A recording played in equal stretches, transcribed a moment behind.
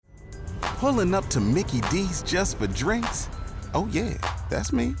Pulling up to Mickey D's just for drinks? Oh yeah,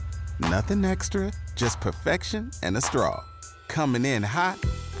 that's me. Nothing extra, just perfection and a straw. Coming in hot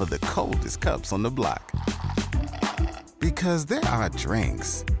for the coldest cups on the block. Because there are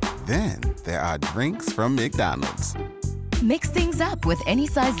drinks. Then there are drinks from McDonald's. Mix things up with any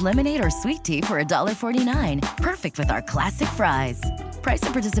size lemonade or sweet tea for $1.49. Perfect with our classic fries. Price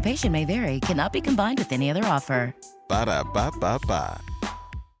and participation may vary. Cannot be combined with any other offer. Ba-da-ba-ba-ba.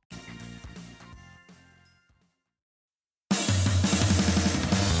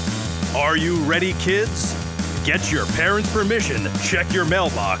 Are you ready, kids? Get your parents' permission, check your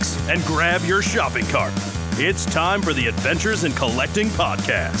mailbox, and grab your shopping cart. It's time for the Adventures in Collecting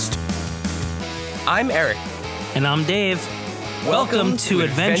podcast. I'm Eric. And I'm Dave. Welcome to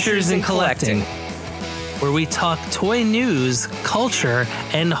Adventures in Collecting, where we talk toy news, culture,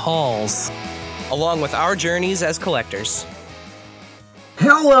 and hauls, along with our journeys as collectors.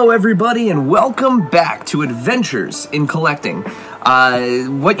 Hello, everybody, and welcome back to Adventures in Collecting.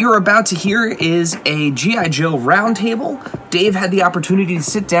 What you're about to hear is a G.I. Joe Roundtable. Dave had the opportunity to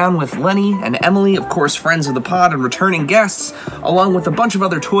sit down with Lenny and Emily, of course, friends of the pod and returning guests, along with a bunch of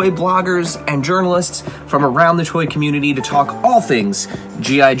other toy bloggers and journalists from around the toy community to talk all things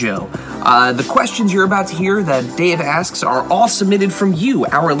G.I. Joe. The questions you're about to hear that Dave asks are all submitted from you,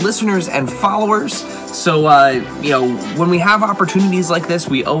 our listeners and followers. So, when we have opportunities like this,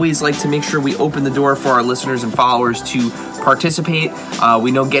 we always like to make sure we open the door for our listeners and followers to participate.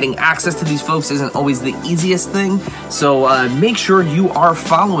 We know getting access to these folks isn't always the easiest thing. So make sure you are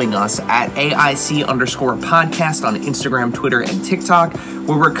following us at AIC_podcast on Instagram, Twitter, and TikTok,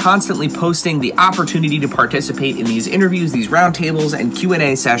 where we're constantly posting the opportunity to participate in these interviews, these roundtables, and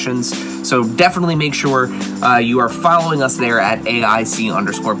Q&A sessions. So definitely make sure you are following us there at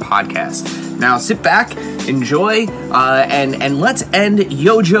AIC_podcast. Now sit back, enjoy, and let's end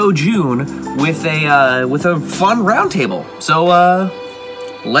Yojo June with a fun roundtable. So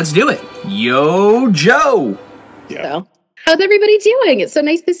let's do it. Yo Joe. Yeah. So, how's everybody doing? It's so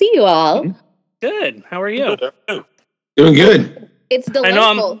nice to see you all. Good. How are you? Doing good. It's delightful.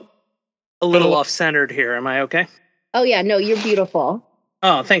 I know I'm a little off-centered here. Am I okay? Oh yeah, no, you're beautiful.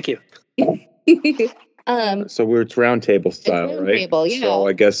 Oh, thank you. So it's roundtable style, it's right? Roundtable, yeah. So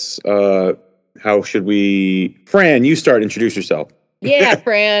I guess how should we? Fran, you start. Introduce yourself. Yeah,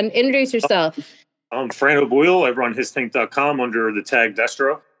 Fran, introduce yourself. I'm Fran O'Boyle. I run histhink.com under the tag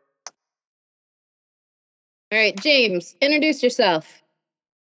Destro. All right, James, introduce yourself.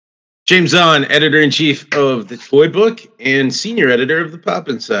 James Zahn, editor-in-chief of the Toy Book and senior editor of the Pop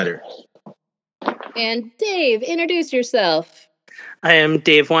Insider. And Dave, introduce yourself. I am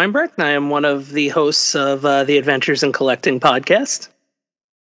Dave Weinberg, and I am one of the hosts of the Adventures in Collecting podcast.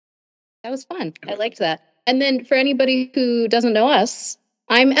 That was fun. I liked that. And then for anybody who doesn't know us,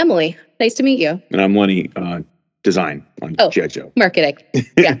 I'm Emily. Nice to meet you. And I'm Lenny, design on G.I. Joe. Marketing.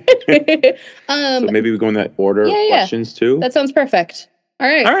 Yeah. So maybe we go in that order of questions too? That sounds perfect. All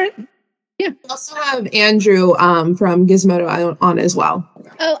right. Yeah. We also have Andrew from Gizmodo on as well.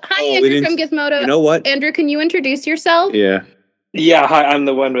 Oh, hi, Andrew from Gizmodo. You know what? Andrew, can you introduce yourself? Yeah, hi, I'm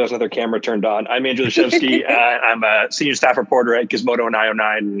the one with another camera turned on. I'm Andrew Leszewski. I'm a senior staff reporter at Gizmodo and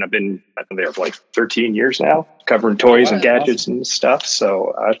IO9, and I've been there for like 13 years now, covering toys and gadgets and stuff.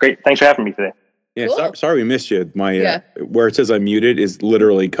 So great. Thanks for having me today. Yeah, cool. Sorry we missed you. My where it says I'm muted is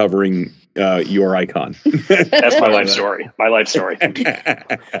literally covering your icon. That's my life story. So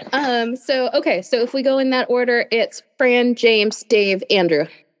if we go in that order, it's Fran, James, Dave, Andrew.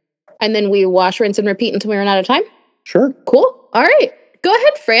 And then we wash, rinse, and repeat until we run out of time? Sure. Cool. All right. Go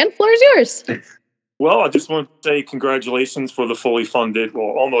ahead, Fran. Floor is yours. Well, I just want to say congratulations for the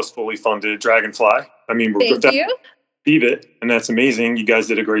almost fully funded Dragonfly. I mean, Thank you. Beat it, and that's amazing. You guys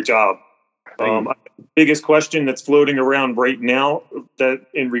did a great job. Biggest question that's floating around right now that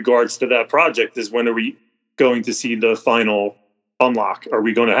in regards to that project is, when are we going to see the final unlock? Are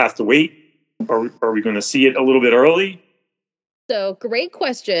we going to have to wait? Are we going to see it a little bit early? So, great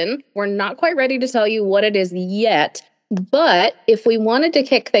question. We're not quite ready to tell you what it is yet, but if we wanted to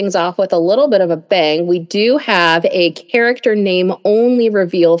kick things off with a little bit of a bang, we do have a character name only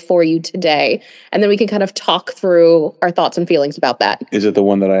reveal for you today, and then we can kind of talk through our thoughts and feelings about that. Is it the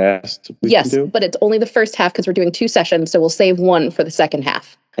one that I asked? Yes, but it's only the first half because we're doing 2 sessions, so we'll save one for the second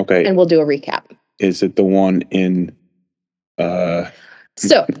half. Okay. And we'll do a recap. Is it the one in...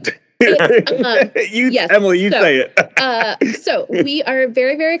 So... Emily, you say it. So we are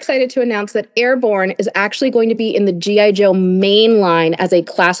very, very excited to announce that Airborne is actually going to be in the G.I. Joe main line as a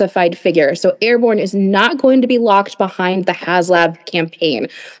classified figure. So Airborne is not going to be locked behind the HasLab campaign.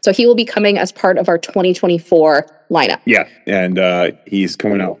 So he will be coming as part of our 2024 lineup. Yeah, and he's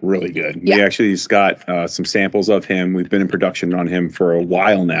coming out really good. We actually just got some samples of him. We've been in production on him for a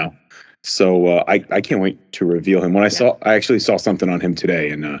while now. So I can't wait to reveal him. I actually saw something on him today,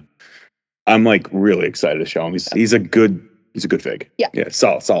 and I'm like really excited to show him. He's a good fig. Yeah,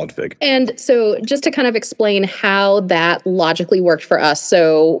 solid fig. And so just to kind of explain how that logically worked for us.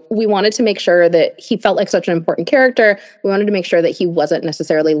 So we wanted to make sure that he felt like such an important character. We wanted to make sure that he wasn't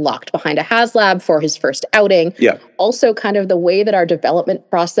necessarily locked behind a HasLab for his first outing. Yeah. Also, kind of the way that our development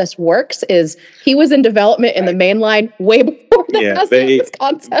process works is he was in development in the main line way before the HasLab was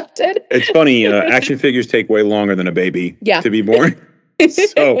concepted. It's funny. Action figures take way longer than a baby to be born.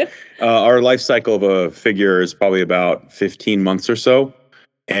 So our life cycle of a figure is probably about 15 months or so.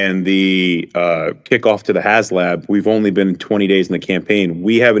 And the kickoff to the HasLab, we've only been 20 days in the campaign.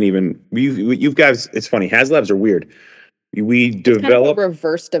 We haven't even, you guys, it's funny, HasLabs are weird. We develop. Kind of a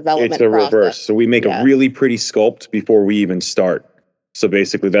reverse development It's a process. reverse. So we make a really pretty sculpt before we even start. So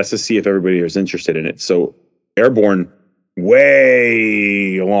basically that's to see if everybody is interested in it. So Airborne,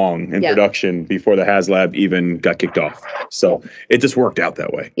 way along in production before the HasLab even got kicked off. So it just worked out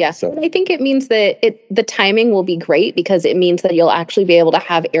that way. Yeah. So I think it means that the timing will be great because it means that you'll actually be able to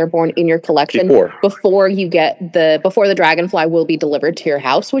have Airborne in your collection before the Dragonfly will be delivered to your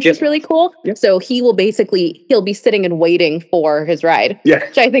house, which is really cool. So he'll be sitting and waiting for his ride. Yeah.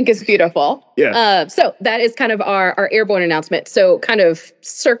 Which I think is beautiful. Yeah. So that is kind of our Airborne announcement. So kind of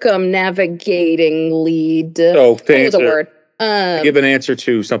circumnavigating lead. So was a word. Give an answer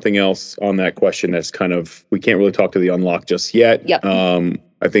to something else on that question. That's kind of, we can't really talk to the unlock just yet. Yep. I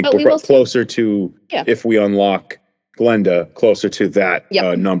think But we we're will closer to, if we unlock Glenda, closer to that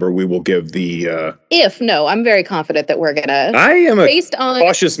number, we will give the... I'm very confident that we're going to... I am a based on,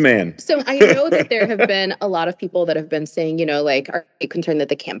 cautious man. So I know that there have been a lot of people that have been saying, are you concerned that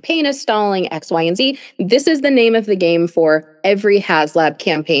the campaign is stalling, X, Y, and Z? This is the name of the game for every HasLab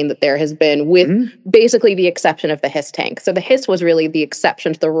campaign that there has been, with basically the exception of the Hiss tank. So the Hiss was really the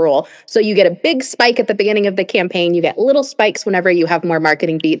exception to the rule. So you get a big spike at the beginning of the campaign, you get little spikes whenever you have more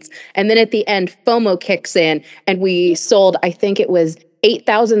marketing beats, and then at the end, FOMO kicks in, and we sold, I think it was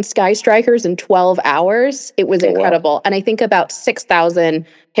 8,000 Sky Strikers in 12 hours. It was incredible. Wow. And I think about 6,000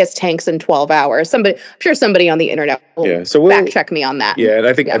 Hiss tanks in 12 hours. I'm sure somebody on the internet will fact check me on that. Yeah, and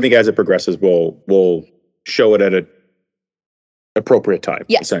I think as it progresses, we'll show it at an appropriate time,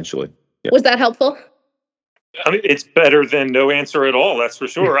 essentially. Yeah. Was that helpful? I mean, it's better than no answer at all, that's for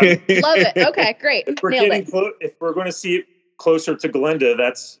sure. Love it. Okay, great. If we're Nailed it. if we're going to see it closer to Glenda,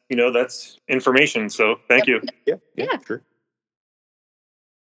 that's information. So thank you. Yeah. Sure.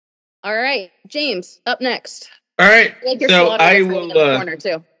 All right, James, up next. All right. So I will. In the corner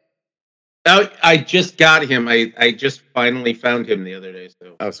too. I just got him. I just finally found him the other day.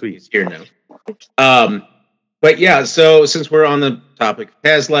 So sweet. He's here now. But yeah. So since we're on the topic of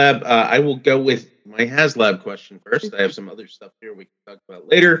HasLab, I will go with my HasLab question first. I have some other stuff here we can talk about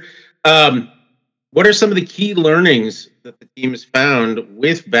later. What are some of the key learnings that the team has found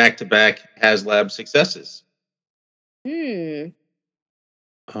with back-to-back HasLab successes? I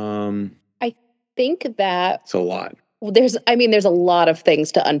think that it's a lot. There's a lot of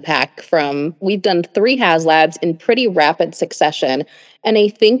things to unpack from. We've done 3 HasLabs in pretty rapid succession, and I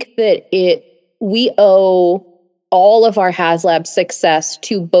think that we owe all of our HasLab success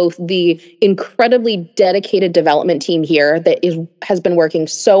to both the incredibly dedicated development team here that has been working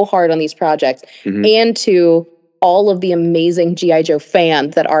so hard on these projects, and to all of the amazing G.I. Joe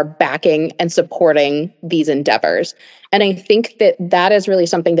fans that are backing and supporting these endeavors. And I think that is really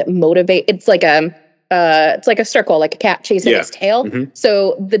something that motivates. It's like a circle, like a cat chasing its tail.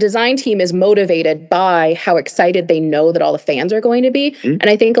 So the design team is motivated by how excited they know that all the fans are going to be. And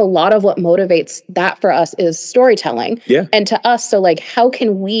I think a lot of what motivates that for us is storytelling. And to us, so how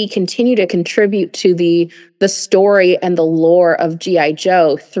can we continue to contribute to the story and the lore of G.I.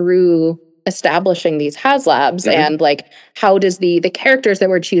 Joe through establishing these HasLabs, and how does the characters that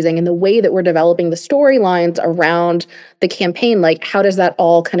we're choosing and the way that we're developing the storylines around the campaign, how does that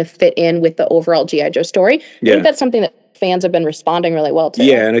all kind of fit in with the overall G.I. Joe story? I think that's something that fans have been responding really well to.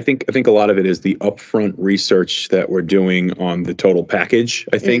 Yeah, and I think a lot of it is the upfront research that we're doing on the total package,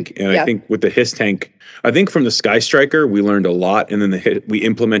 I think. And I think with the Hiss tank, I think from the Sky Striker, we learned a lot, and then we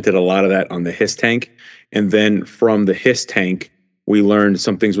implemented a lot of that on the Hiss tank. And then from the Hiss tank, We learned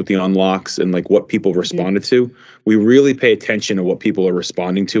some things with the unlocks and like what people responded to. We really pay attention to what people are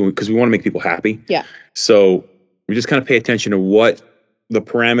responding to because we want to make people happy. Yeah. So we just kind of pay attention to what the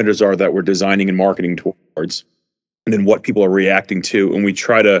parameters are that we're designing and marketing towards, and then what people are reacting to. And we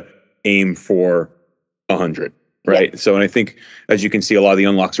try to aim for 100. Right. Yep. So, and I think, as you can see, a lot of the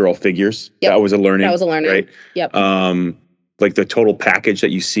unlocks are all figures. Yep. That was a learning. Right. Yep. Like the total package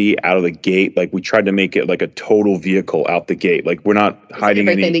that you see out of the gate, like we tried to make it like a total vehicle out the gate. Like we're not hiding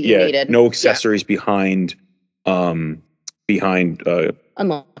any, no accessories behind unlocks.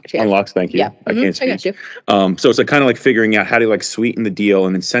 Thank you. Yeah. I can't speak. I got you. So it's like kind of like figuring out how to like sweeten the deal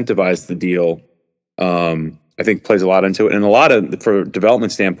and incentivize the deal. I think plays a lot into it. And a lot of, for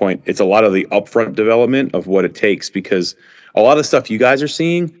development standpoint, it's a lot of the upfront development of what it takes, because a lot of stuff you guys are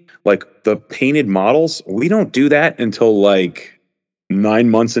seeing, like the painted models, we don't do that until like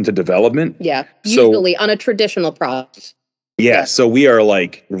 9 months into development. Yeah. Usually on a traditional product. Yeah. So we are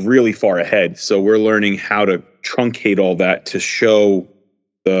like really far ahead. So we're learning how to truncate all that to show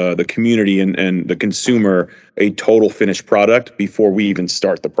the community and the consumer a total finished product before we even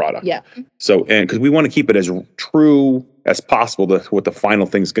start the product. Yeah. So, and because we want to keep it as true as possible to what the final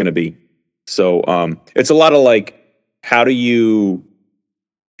thing's going to be. So it's a lot of like, how do you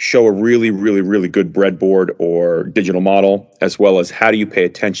show a really, really, really good breadboard or digital model, as well as how do you pay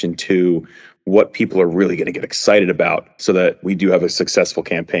attention to what people are really going to get excited about so that we do have a successful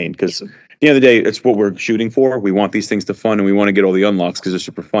campaign. Because at the end of the day, it's what we're shooting for. We want these things to fun, and we want to get all the unlocks because they're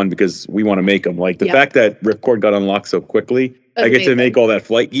super fun, because we want to make them. Like the fact that Ripcord got unlocked so quickly, I get to make all that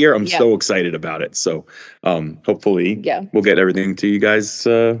flight gear. I'm so excited about it. So hopefully we'll get everything to you guys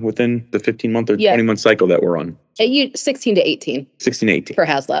within the 15-month or 20-month cycle that we're on. 16 to 18. 16 to 18. For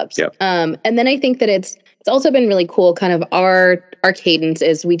HasLabs. Yep. And then I think that it's also been really cool, kind of our cadence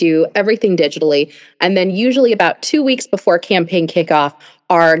is we do everything digitally. And then usually about 2 weeks before campaign kickoff,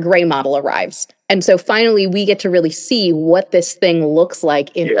 our gray model arrives. And so finally we get to really see what this thing looks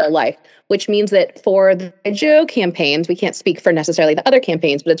like in real life, which means that for the Joe campaigns, we can't speak for necessarily the other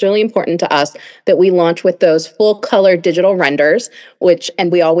campaigns, but it's really important to us that we launch with those full color digital renders,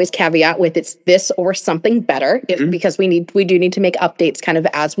 and we always caveat with it's this or something better, because we do need to make updates kind of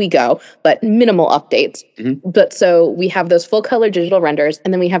as we go, but minimal updates. But so we have those full color digital renders,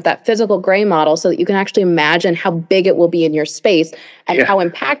 and then we have that physical gray model so that you can actually imagine how big it will be in your space and how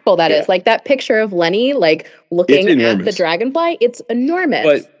impactful that is. Like that picture of Lenny, like looking at the dragonfly, it's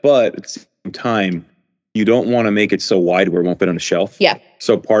enormous. But at the same time, you don't want to make it so wide where it won't fit on a shelf. Yeah.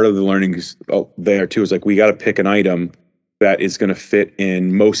 So part of the learning is there too is like we got to pick an item that is going to fit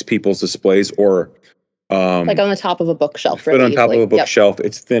in most people's displays, or like on the top of a bookshelf. Fit on top of a bookshelf.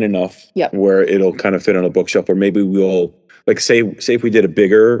 It's thin enough where it'll kind of fit on a bookshelf, or maybe we'll like say if we did a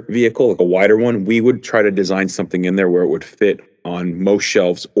bigger vehicle, like a wider one, we would try to design something in there where it would fit on most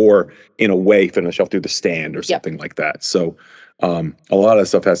shelves, or in a way fit on the shelf through the stand or something like that. So a lot of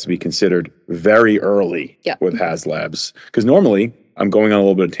stuff has to be considered very early with HasLabs, because normally I'm going on a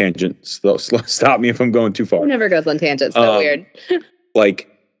little bit of tangent. Stop me if I'm going too far. It never goes on tangents. So weird. Like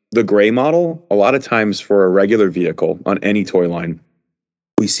the gray model, a lot of times for a regular vehicle on any toy line,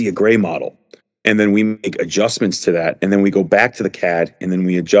 we see a gray model, and then we make adjustments to that, and then we go back to the CAD, and then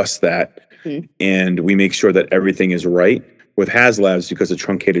we adjust that, and we make sure that everything is right. With HasLabs, because of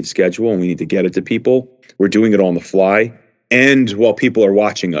truncated schedule and we need to get it to people, we're doing it on the fly and while people are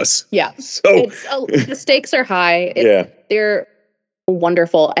watching us. Yeah. So the stakes are high. They're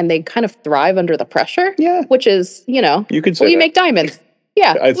wonderful, and they kind of thrive under the pressure. Yeah. Which is, you can say we make diamonds.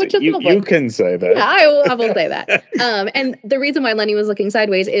 Yeah, which is lovely. You can say that. Yeah, I will say that. And the reason why Lenny was looking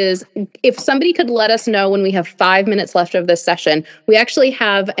sideways is if somebody could let us know when we have 5 minutes left of this session, we actually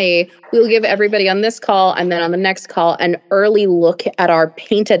have we'll give everybody on this call and then on the next call an early look at our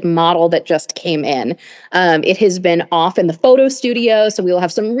painted model that just came in. It has been off in the photo studio, so we will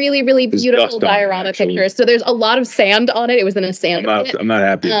have some really, really beautiful diorama pictures. So there's a lot of sand on it. It was in a sand pit. I'm not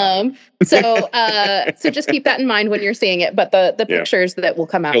happy. So just keep that in mind when you're seeing it. But the pictures that will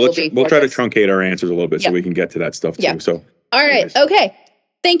come out will be. We'll try to truncate our answers a little bit so we can get to that stuff too. So all right, okay,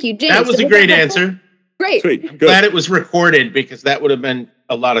 thank you, James. That was a great answer. Great. Sweet. I'm glad it was recorded, because that would have been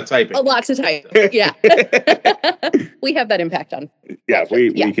a lot of typing. A lot to type. Yeah. We have that impact on. Yeah,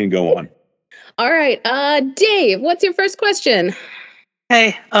 we can go on. All right, Dave, what's your first question?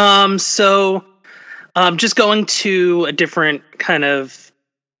 Hey, so just going to a different kind of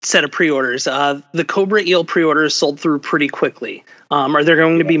set of pre-orders. The Cobra Eel pre-orders sold through pretty quickly. Are there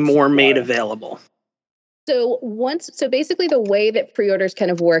going to be more made available? So basically the way that pre-orders kind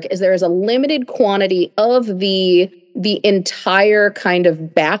of work is there is a limited quantity of the the entire kind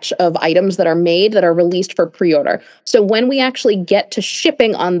of batch of items that are made that are released for pre-order. So when we actually get to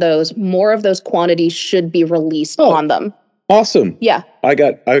shipping on those, more of those quantities should be released on them. Awesome. Yeah. I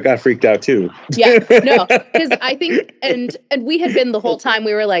got freaked out too. Yeah, no, because I think, and we had been the whole time,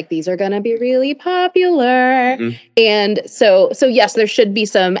 we were like, these are going to be really popular. And so yes, there should be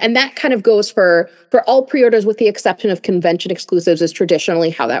some, and that kind of goes for all pre-orders with the exception of convention exclusives is traditionally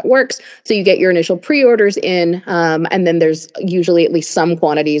how that works. So you get your initial pre-orders in, and then there's usually at least some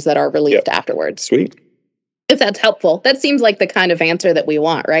quantities that are released afterwards. Sweet. If that's helpful. That seems like the kind of answer that we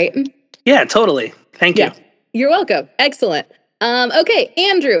want, right? Yeah, totally. Thank you. You're welcome. Excellent. Okay,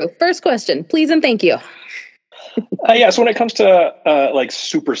 Andrew, first question, please and thank you. So when it comes to like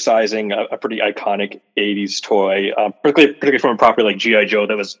supersizing a pretty iconic 80s toy, particularly from a property like G.I. Joe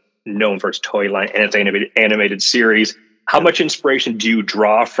that was known for its toy line and its animated series, how much inspiration do you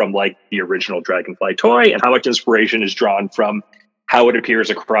draw from like the original Dragonfly toy, and how much inspiration is drawn from how it appears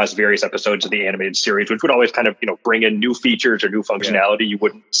across various episodes of the animated series, which would always kind of, bring in new features or new functionality you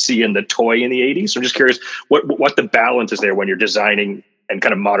wouldn't see in the toy in the 80s. So I'm just curious what the balance is there when you're designing and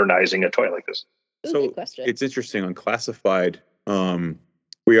kind of modernizing a toy like this. So it's interesting on Classified.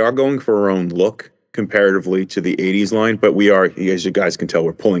 We are going for our own look comparatively to the 80s line, but we are, as you guys can tell,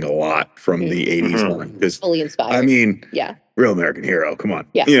 we're pulling a lot from the 80s line. Because fully inspired. I mean, Real American Hero, come on.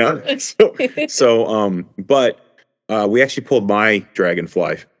 Yeah. But we actually pulled my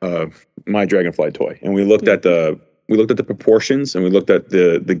Dragonfly toy, and we looked at the proportions, and we looked at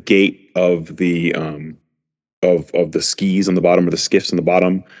the gait of the of the skis on the bottom, or the skiffs on the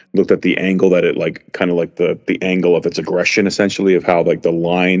bottom. Looked at the angle that it kind of the angle of its aggression, essentially, of how the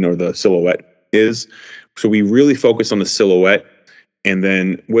line or the silhouette is. So we really focused on the silhouette, and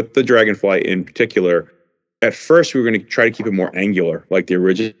then with the Dragonfly in particular. At first, we were going to try to keep it more angular, like the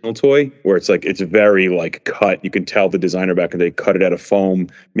original toy, where it's very cut. You can tell the designer back in the day cut it out of foam,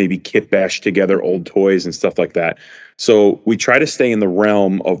 maybe kit bashed together old toys and stuff like that. So we try to stay in the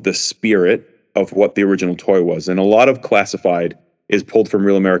realm of the spirit of what the original toy was. And a lot of Classified is pulled from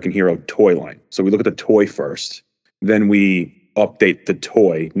Real American Hero toy line. So we look at the toy first, then we update the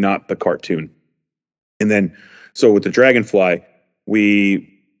toy, not the cartoon. And then, so with the Dragonfly, we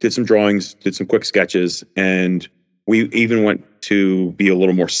did some drawings, did some quick sketches, and we even went to be a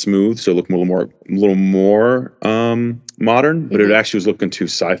little more smooth, so look a little more modern, but it actually was looking too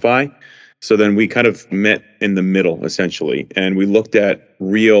sci-fi. So then we kind of met in the middle, essentially, and we looked at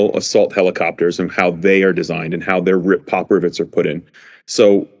real assault helicopters and how they are designed and how their pop rivets are put in.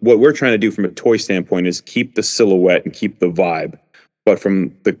 So what we're trying to do from a toy standpoint is keep the silhouette and keep the vibe, but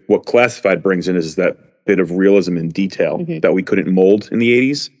from what Classified brings in is that bit of realism and detail that we couldn't mold in the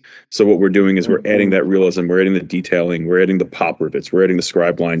 80s. So what we're doing is we're adding that realism, we're adding the detailing, we're adding the pop rivets, we're adding the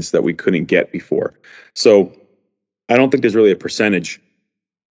scribe lines that we couldn't get before. So I don't think there's really a percentage.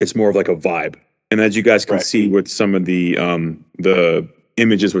 It's more of like a vibe. And as you guys can see with some of the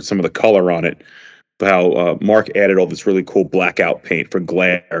images with some of the color on it, how Mark added all this really cool blackout paint for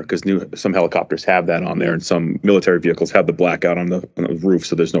glare, because some helicopters have that on there, and some military vehicles have the blackout on the roof,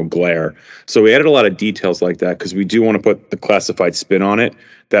 so there's no glare. So we added a lot of details like that because we do want to put the Classified spin on it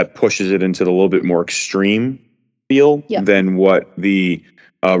that pushes it into the little bit more extreme feel than what the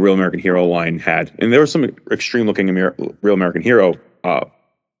Real American Hero line had. And there were some extreme looking Real American Hero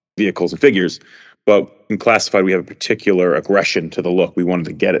vehicles and figures, but in Classified, we have a particular aggression to the look. We wanted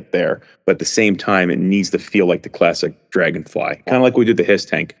to get it there. But at the same time, it needs to feel like the classic Dragonfly. Kind of like we did the Hiss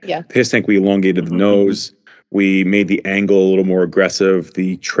Tank. Yeah. The Hiss Tank, we elongated the nose. We made the angle a little more aggressive.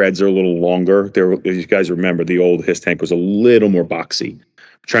 The treads are a little longer. As you guys remember, the old Hiss Tank was a little more boxy.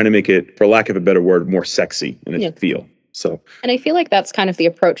 Trying to make it, for lack of a better word, more sexy in its feel. So, and I feel like that's kind of the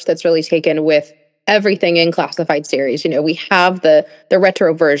approach that's really taken with everything in Classified series. We have the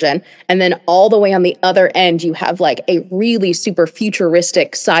retro version, and then all the way on the other end, you have a really super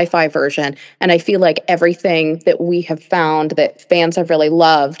futuristic sci-fi version. And I feel like everything that we have found that fans have really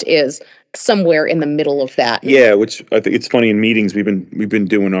loved is somewhere in the middle of that. Yeah, which I think it's funny in meetings we've been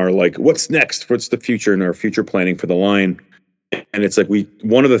doing our what's next? What's the future and our future planning for the line? And it's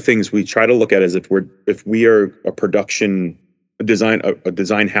one of the things we try to look at is if we are a production a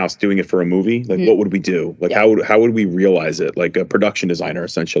design house doing it for a movie, what would we do? How would we realize it? Like a production designer,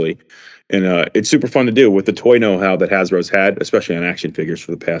 essentially. And it's super fun to do with the toy know-how that Hasbro's had, especially on action figures for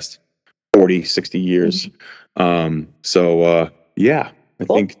the past 40, 60 years. I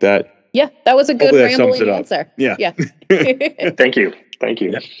think that. Yeah, that was a good rambling answer. Yeah. Thank you.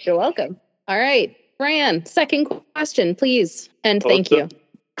 You're welcome. All right, Fran, second question, please. And thank you.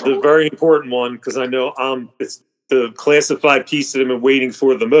 The very important one, because I know it's the Classified piece that I've been waiting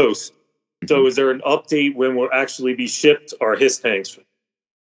for the most. So is there an update when we'll actually be shipped our HISS tanks?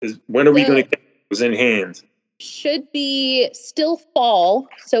 When are we going to get those in hand? Should be still fall.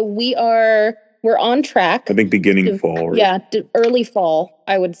 So we're on track. I think beginning fall. Early fall,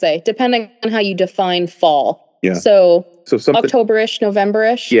 I would say, depending on how you define fall. Yeah. So something October-ish,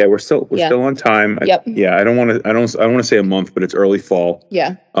 November-ish. Yeah, we're still on time. Yep. I don't want to say a month, but it's early fall.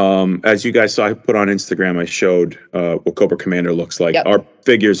 Yeah. As you guys saw, I put on Instagram, I showed what Cobra Commander looks like. Yep. Our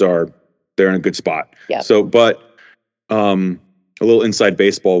figures they're in a good spot. Yeah. So, but a little inside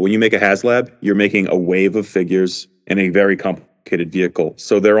baseball, when you make a HasLab, you're making a wave of figures in a very complicated vehicle.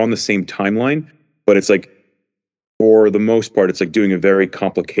 So they're on the same timeline, but it's like, for the most part, it's like doing a very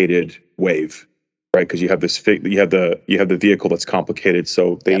complicated wave, right? Because you have this you have the vehicle that's complicated.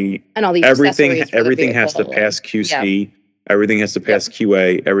 So and all these everything has to pass QC, everything has to pass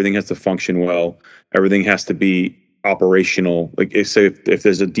QA, everything has to function well, everything has to be operational. Like if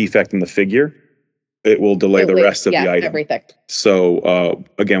there's a defect in the figure, it will delay the rest of the item. Everything. So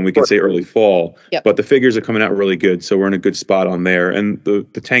again, we can say early fall, but the figures are coming out really good. So we're in a good spot on there. And the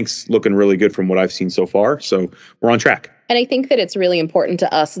tank's looking really good from what I've seen so far. So we're on track. And I think that it's really important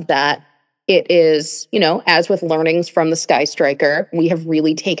to us that it is, as with learnings from the Sky Striker, we have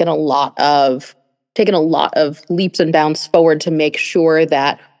really taken a lot of leaps and bounds forward to make sure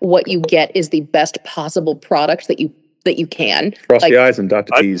that what you get is the best possible product that you can. Cross the I's and dot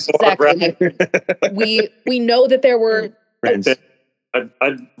the T's. Exactly. we know that there were.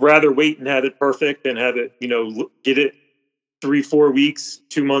 I'd rather wait and have it perfect than have it, get it 3-4 weeks,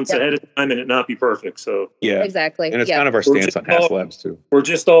 2 months ahead of time and it not be perfect. So exactly. And it's kind of our stance on HasLabs too. We're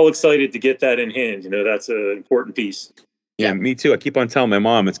just all excited to get that in hand. That's an important piece. Yeah, me too. I keep on telling my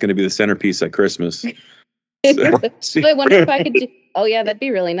mom it's going to be the centerpiece at Christmas. So I wonder if I could do. Oh yeah, that'd be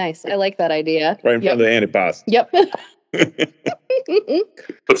really nice. I like that idea. Right in front of the antipasto. Yep.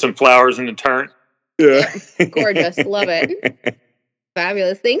 Put some flowers in the turn. Yeah. Gorgeous. Love it.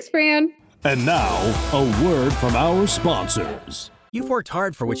 Fabulous. Thanks, Fran. And now, a word from our sponsors. You've worked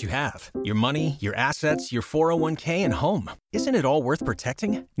hard for what you have. Your money, your assets, your 401k, and home. Isn't it all worth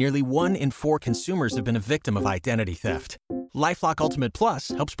protecting? Nearly 1 in 4 consumers have been a victim of identity theft. LifeLock Ultimate Plus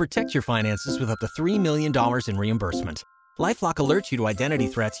helps protect your finances with up to $3 million in reimbursement. LifeLock alerts you to identity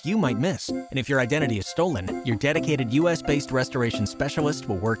threats you might miss. And if your identity is stolen, your dedicated U.S.-based restoration specialist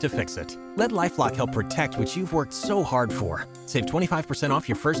will work to fix it. Let LifeLock help protect what you've worked so hard for. Save 25% off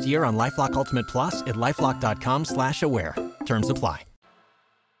your first year on LifeLock Ultimate Plus at LifeLock.com/aware. Terms apply.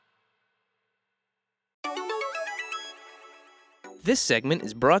 This segment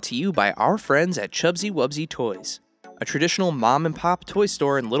is brought to you by our friends at Chubsy Wubsy Toys. A traditional mom-and-pop toy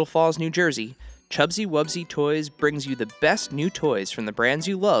store in Little Falls, New Jersey, Chubsy Wubsy Toys brings you the best new toys from the brands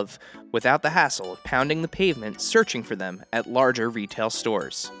you love without the hassle of pounding the pavement searching for them at larger retail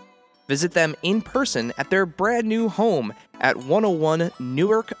stores. Visit them in person at their brand new home at 101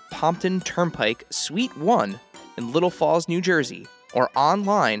 Newark Pompton Turnpike, Suite 1 in Little Falls, New Jersey, or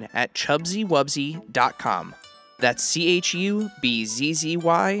online at chubsywubsy.com. That's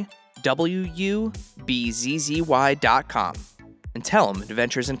CHUBZYWUBZZY.com. And tell them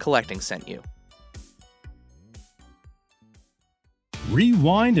Adventures in Collecting sent you.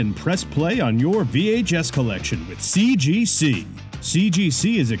 Rewind and press play on your VHS collection with CGC.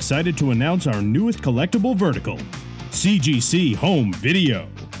 CGC is excited to announce our newest collectible vertical, CGC Home Video.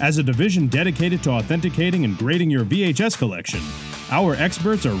 As a division dedicated to authenticating and grading your VHS collection, our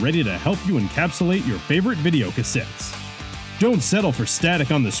experts are ready to help you encapsulate your favorite video cassettes. Don't settle for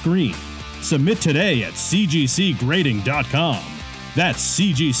static on the screen. Submit today at cgcgrading.com. That's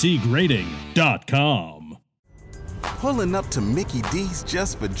cgcgrading.com. Pulling up to Mickey D's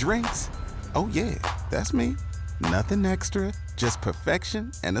just for drinks? Oh yeah, that's me. Nothing extra, just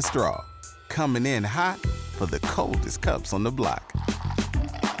perfection and a straw. Coming in hot for the coldest cups on the block.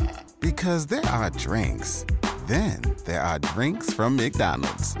 Because there are drinks. Then there are drinks from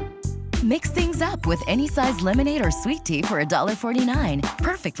McDonald's. Mix things up with any size lemonade or sweet tea for $1.49.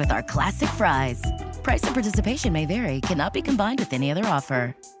 Perfect with our classic fries. Price and participation may vary. Cannot be combined with any other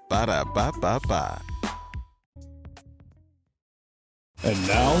offer. Ba-da-ba-ba-ba. And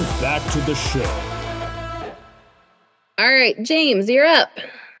now, back to the show. All right, James, you're up.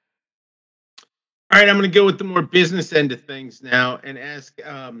 All right, I'm going to go with the more business end of things now and ask,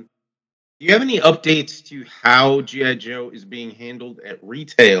 do you have any updates to how G.I. Joe is being handled at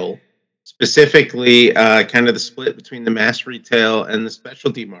retail, specifically kind of the split between the mass retail and the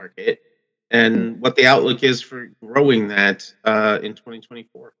specialty market, and what the outlook is for growing that in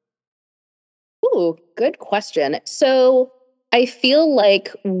 2024? Ooh, good question. So I feel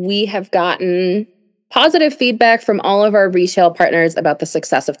like we have gotten positive feedback from all of our retail partners about the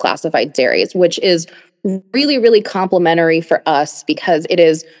success of classified series, which is really, really complimentary for us because it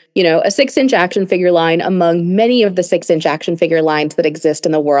is, a 6-inch action figure line among many of the 6-inch action figure lines that exist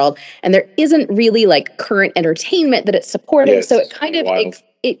in the world. And there isn't really like current entertainment that it's supporting. Yes, so it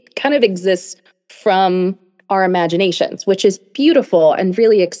kind of exists from our imaginations, which is beautiful and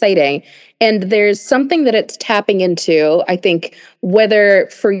really exciting. And there's something that it's tapping into, I think, whether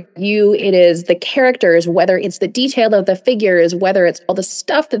for you it is the characters, whether it's the detail of the figures, whether it's all the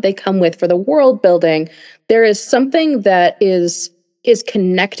stuff that they come with for the world building, there is something that is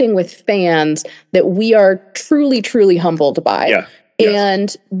connecting with fans that we are truly, truly humbled by. Yeah.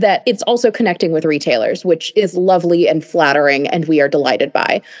 And that it's also connecting with retailers, which is lovely and flattering, and we are delighted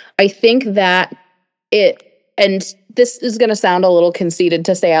by. I think that and this is going to sound a little conceited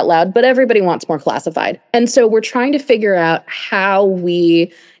to say out loud, but everybody wants more classified. And so we're trying to figure out how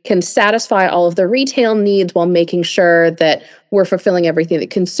we can satisfy all of the retail needs while making sure that we're fulfilling everything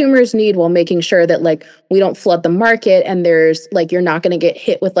that consumers need, while making sure that like we don't flood the market and there's like you're not going to get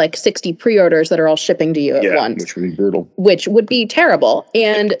hit with like 60 pre-orders that are all shipping to you at once. Which would be brutal. Which would be terrible.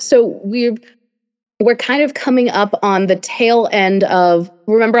 And so we're kind of coming up on the tail end of,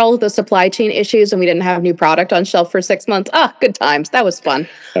 remember all of the supply chain issues and we didn't have new product on shelf for 6 months? Good times. That was fun.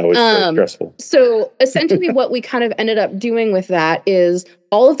 That was stressful. So essentially what we kind of ended up doing with that is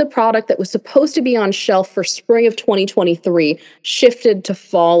all of the product that was supposed to be on shelf for spring of 2023 shifted to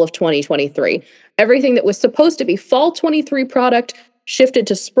fall of 2023. Everything that was supposed to be fall 23 product shifted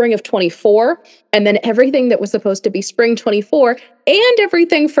to spring of 24, and then everything that was supposed to be spring 24 and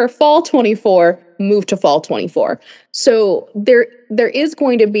everything for fall 24 moved to fall 24. So there is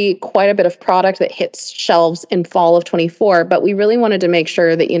going to be quite a bit of product that hits shelves in fall of 24, but we really wanted to make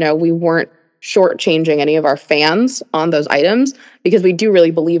sure that, we weren't shortchanging any of our fans on those items because we do really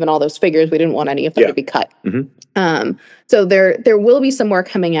believe in all those figures. We didn't want any of them to be cut. Mm-hmm. So there will be some more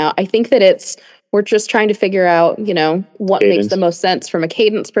coming out. I think that we're just trying to figure out, what Cadence. makes the most sense from a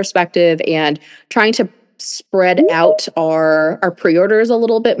cadence perspective and trying to spread out our pre-orders a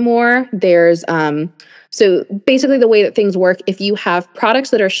little bit more. There's so basically the way that things work, if you have products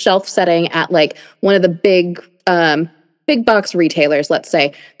that are shelf setting at like one of the big box retailers, let's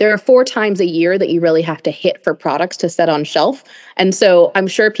say, there are 4 times a year that you really have to hit for products to set on shelf. And so I'm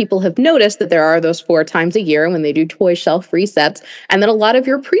sure people have noticed that there are those 4 times a year when they do toy shelf resets, and that a lot of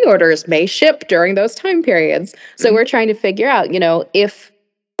your pre-orders may ship during those time periods. So we're trying to figure out, if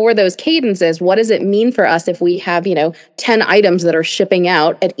for those cadences, what does it mean for us if we have, 10 items that are shipping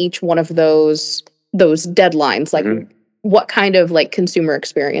out at each one of those deadlines? Like what kind of like consumer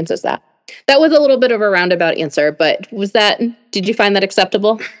experience is that? That was a little bit of a roundabout answer, but did you find that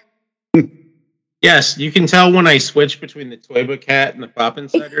acceptable? Yes, you can tell when I switch between the Toy Book hat and the Pop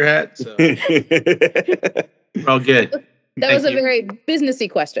Insider hat. So we're all good. That was a very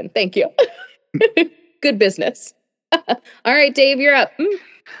businessy question. Thank you. Good business. All right, Dave, you're up.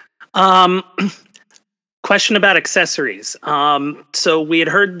 Question about accessories. So we had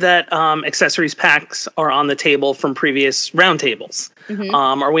heard that accessories packs are on the table from previous roundtables. Mm-hmm.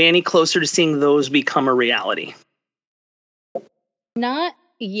 Are we any closer to seeing those become a reality? Not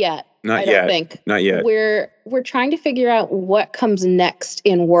yet. Not I yet. don't think. Not yet. We're trying to figure out what comes next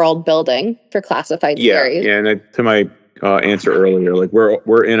in world building for classified series. Yeah, and to my answer earlier, like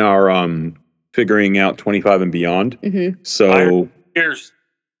we're in our figuring out 25 and beyond. Mm-hmm. So Cheers.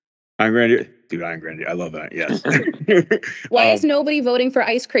 Iron Grandeur. Dude, Iron Grandeur. I love that. Yes. Why is nobody voting for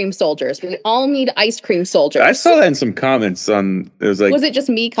ice cream soldiers? We all need ice cream soldiers. I saw that in some comments on. It was like. Was it just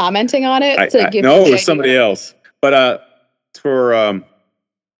me commenting on it? No, it was somebody else. But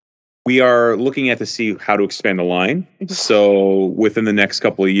we are looking at to see how to expand the line. Mm-hmm. So within the next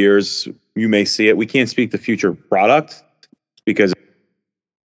couple of years, you may see it. We can't speak to future product because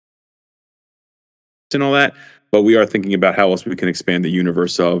and all that. But we are thinking about how else we can expand the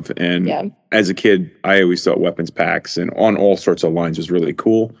universe of. And as a kid, I always thought weapons packs and on all sorts of lines was really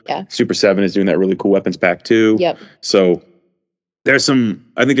cool. Yeah. Super 7 is doing that really cool weapons pack too. Yep. So I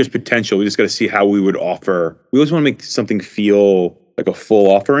think there's potential. We just got to see how we would offer. We always want to make something feel like a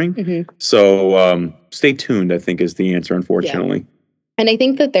full offering. Mm-hmm. So stay tuned, I think, is the answer, unfortunately. Yeah. And I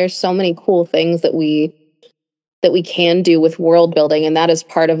think that there's so many cool things that we can do with world building, and that is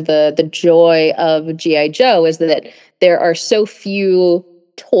part of the joy of G.I. Joe, is that there are so few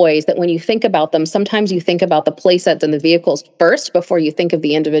toys that when you think about them, sometimes you think about the play sets and the vehicles first before you think of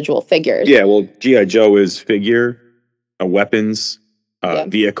the individual figures. Yeah, well, G.I. Joe is figure, weapons,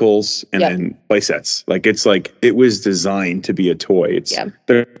 vehicles, and then play sets. Like it was designed to be a toy. It's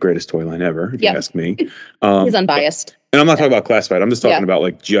the greatest toy line ever, if you ask me. He's unbiased. And I'm not talking about classified. I'm just talking about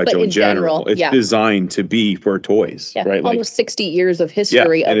like G.I. Joe in general. It's yeah. designed to be for toys, right? Almost 60 years of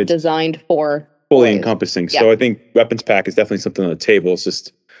history of designed for fully toys. encompassing. So I think Weapons Pack is definitely something on the table. It's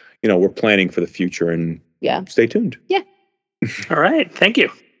just, we're planning for the future, and stay tuned. Yeah. All right. Thank you.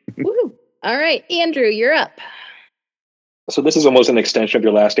 Woo. All right, Andrew, you're up. So this is almost an extension of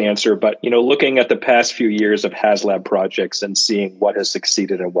your last answer, but looking at the past few years of HasLab projects and seeing what has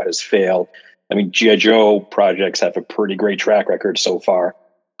succeeded and what has failed, I mean, G.I. Joe projects have a pretty great track record so far.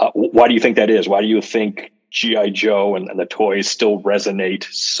 Why do you think that is? Why do you think G.I. Joe and the toys still resonate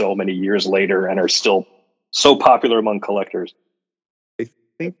so many years later and are still so popular among collectors? I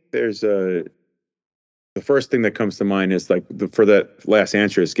think there's the first thing that comes to mind is for that last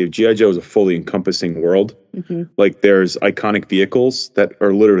answer is G.I. Joe is a fully encompassing world. Mm-hmm. Like there's iconic vehicles that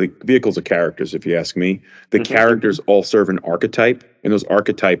are literally vehicles of characters, if you ask me. The characters all serve an archetype, and those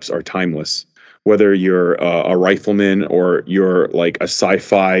archetypes are timeless. Whether you're a rifleman or you're like a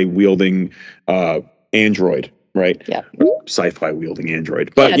sci-fi wielding android, right? Yeah. Sci-fi wielding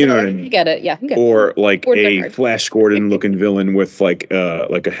android, but you know what I mean. You get it, yeah. Or like a Flash Gordon looking villain with like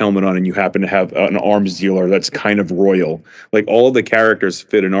a helmet on, and you happen to have an arms dealer that's kind of royal. Like all of the characters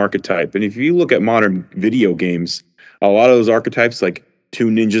fit an archetype, and if you look at modern video games, a lot of those archetypes, like two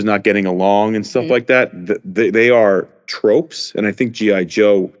ninjas not getting along and stuff like that, they are tropes, and I think G.I.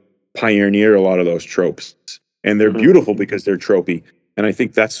 Joe pioneered a lot of those tropes, and they're beautiful because they're tropey. And I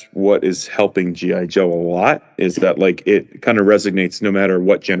think that's what is helping G.I. Joe a lot, is that like it kind of resonates no matter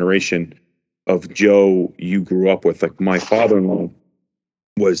what generation of Joe you grew up with. Like my father-in-law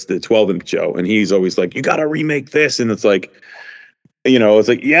was the 12-inch Joe, and he's always like, you got to remake this. And it's like, it's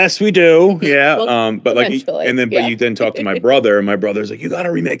like, yes, we do. Yeah. But like, but you then talk to my brother, and my brother's like, you got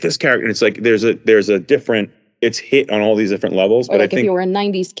to remake this character. And it's like, there's a different, it's hit on all these different levels. Or but like I think if you were a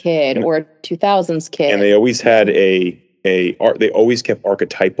 90s kid or a 2000s kid. And they always had they always kept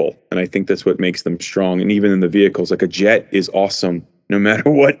archetypal, and I think that's what makes them strong. And even in the vehicles, like a jet is awesome no matter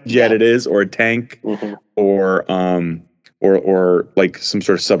what jet it is, or a tank, or like some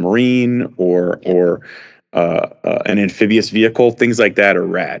sort of submarine, or an amphibious vehicle. Things like that are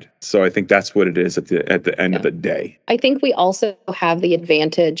rad. So I think that's what it is at the end of the day. I think we also have the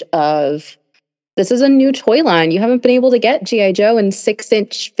advantage of, this is a new toy line. You haven't been able to get G.I. Joe in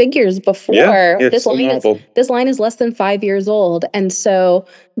 6-inch figures before. Yeah, this line is less than 5 years old. And so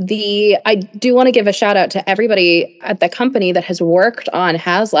I do want to give a shout out to everybody at the company that has worked on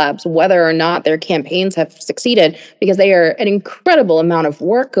HasLabs, whether or not their campaigns have succeeded, because they are an incredible amount of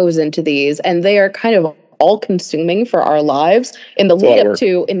work goes into these, and they are kind of all consuming for our lives in the lead up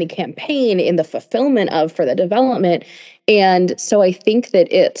to, in the campaign, in the fulfillment of, for the development. And so I think that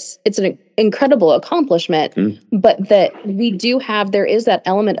it's an incredible accomplishment, but that there is that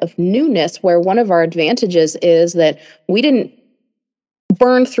element of newness, where one of our advantages is that we didn't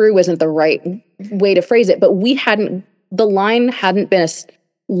burn through, isn't the right way to phrase it, but the line hadn't been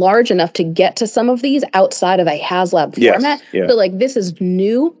large enough to get to some of these outside of a HasLab format. Yeah. So like, this is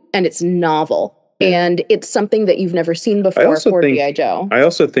new and it's novel. And it's something that you've never seen before for G.I. Joe. I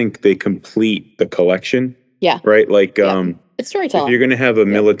also think they complete the collection. Yeah. Right? Like, it's storytelling. If you're going to have a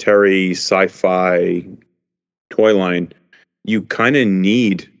military sci-fi toy line, you kind of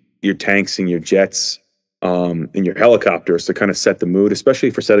need your tanks and your jets and your helicopters to kind of set the mood,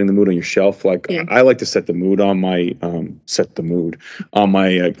 especially for setting the mood on your shelf. Like, I like to set the mood on my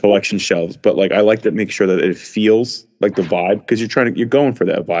collection shelves, but like, I like to make sure that it feels like the vibe, because you're going for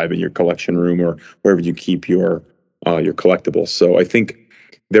that vibe in your collection room or wherever you keep your collectibles. So I think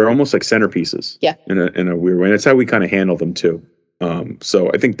they're almost like centerpieces. Yeah. In a weird way. And that's how we kind of handle them too.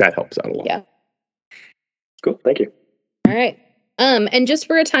 So I think that helps out a lot. Yeah. Cool. Thank you. All right. And just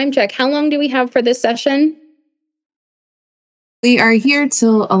for a time check, how long do we have for this session? We are here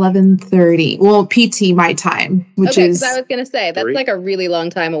till 11:30. Well, PT my time, which is. I was going to say, that's like a really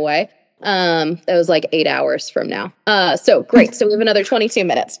long time away. That was like 8 hours from now. So great. So we have another 22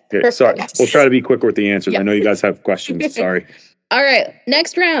 minutes. Yeah, sorry. We'll try to be quicker with the answers. I know you guys have questions. Sorry. All right.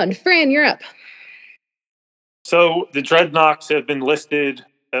 Next round. Fran, you're up. So the Dreadnoks have been listed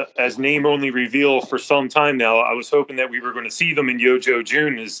as name-only reveal for some time now. I was hoping that we were going to see them in Yojo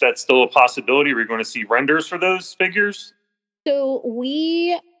June. Is that still a possibility? Are we going to see renders for those figures? So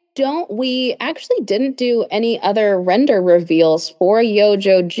we actually didn't do any other render reveals for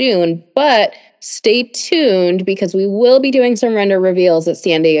Yojo June, but stay tuned because we will be doing some render reveals at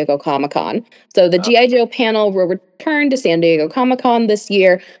San Diego Comic-Con. So the G.I. Joe panel will return to San Diego Comic-Con this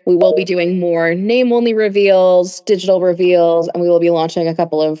year. We will be doing more name-only reveals, digital reveals, and we will be launching a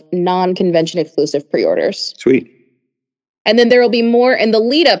couple of non-convention exclusive pre-orders. Sweet. And then there will be more in the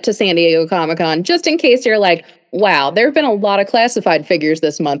lead up to San Diego Comic-Con, just in case you're like, wow, there have been a lot of classified figures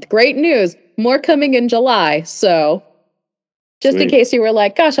this month. Great news. More coming in July. So just in case you were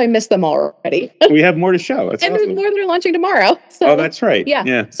like, gosh, I missed them already. We have more to show. That's and awesome. there's more that are launching tomorrow. So, oh, that's right.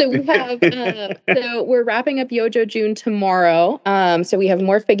 Yeah. So we have, so we're wrapping up Yojo June tomorrow. So we have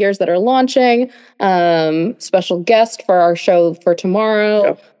more figures that are launching. Special guest for our show for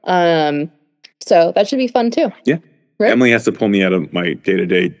tomorrow. Yep. So that should be fun too. Yeah. Right? Emily has to pull me out of my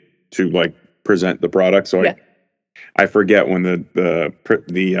day-to-day to like present the product. So I forget when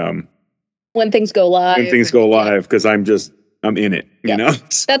when things go live. When things go live, because I'm in it, you know?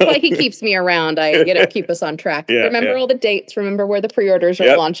 So. That's why he keeps me around. Keep us on track. Remember all the dates. Remember where the pre-orders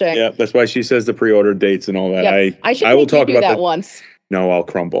are launching. Yeah, that's why she says the pre-order dates and all that. Yep. I will talk about that once. No, I'll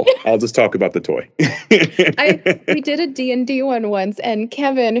crumble. I'll just talk about the toy. We did a D&D one once, and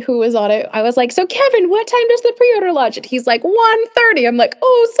Kevin, who was on it, I was like, so Kevin, what time does the pre-order launch? And he's like, 1:30. I'm like,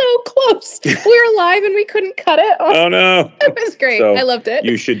 oh, so close. We were live and we couldn't cut it. Oh no. It was great. So I loved it.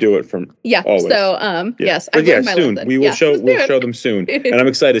 You should do it from always. So yes. But soon. We'll show them soon. And I'm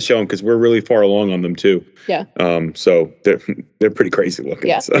excited to show them because we're really far along on them too. Yeah. So they're pretty crazy looking.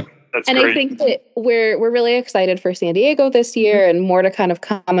 Yeah. So. That's and great. I think that we're really excited for San Diego this year, and more to kind of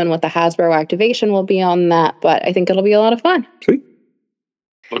come and what the Hasbro activation will be on that. But I think it'll be a lot of fun. Sweet.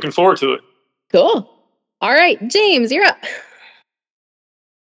 Looking forward to it. Cool. All right, James, you're up.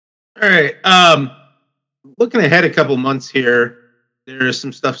 All right. Looking ahead a couple months here, there is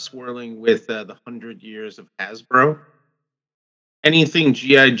some stuff swirling with the 100 years of Hasbro. Anything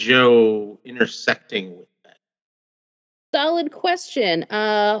G.I. Joe intersecting with? Solid question.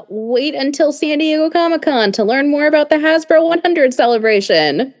 Wait until San Diego Comic-Con to learn more about the Hasbro 100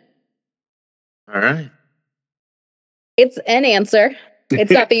 celebration. All right. It's an answer. It's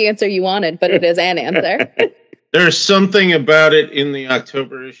not the answer you wanted, but it is an answer. There's something about it in the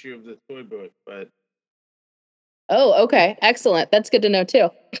October issue of the toy book, but... Oh, okay. Excellent. That's good to know, too.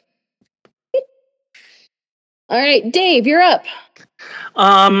 All right, Dave, you're up.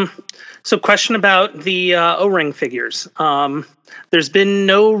 So question about the O-ring figures. There's been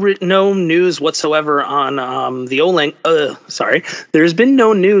no news whatsoever on the O-ring. There's been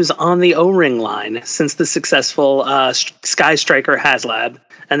no news on the O-ring line since the successful Sky Striker HasLab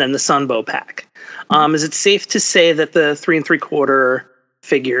and then the Sunbow pack. Is it safe to say that the 3 3/4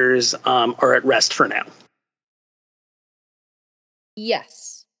 figures are at rest for now? Yes.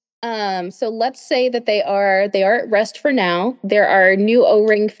 So let's say that they are at rest for now. There are new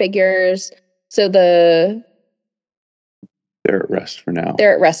O-ring figures. So they're at rest for now.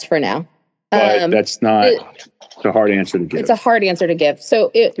 They're at rest for now. But that's not a hard answer to give. It's a hard answer to give.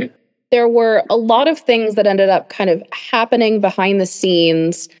 So there were a lot of things that ended up kind of happening behind the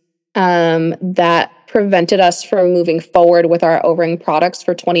scenes that prevented us from moving forward with our O-ring products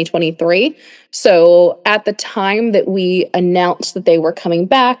for 2023. So at the time that we announced that they were coming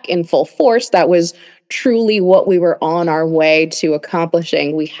back in full force, that was truly what we were on our way to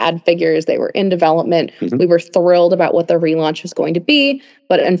accomplishing. We had figures, they were in development. Mm-hmm. We were thrilled about what the relaunch was going to be,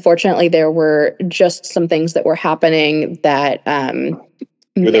 but unfortunately there were just some things that were happening that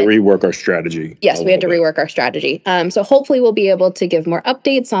we had to rework our strategy. Yes, we had to rework our strategy. So hopefully we'll be able to give more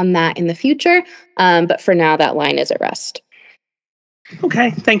updates on that in the future. But for now, that line is at rest.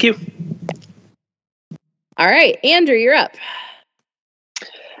 Okay, thank you. All right, Andrew, you're up.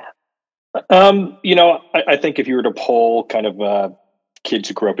 I think if you were to poll kind of kids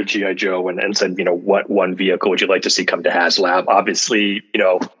who grew up with G.I. Joe and said, what one vehicle would you like to see come to HasLab? Obviously,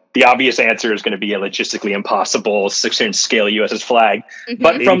 the obvious answer is going to be a logistically impossible 6-inch scale USS flag. Mm-hmm.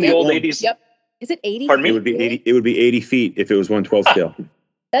 But from the old 80s. Yep. Is it 80? Pardon me? It would be 80 feet if it was 1/12 scale.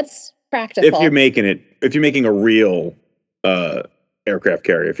 That's practical. If you're making a real aircraft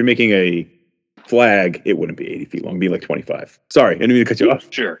carrier, if you're making a flag, it wouldn't be 80 feet long. It'd be like 25. Sorry, I didn't mean to cut you off.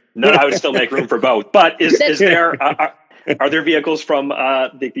 Sure. No, I would still make room for both. But is there are there vehicles from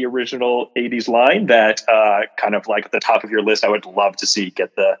the original 80s line that kind of like at the top of your list I would love to see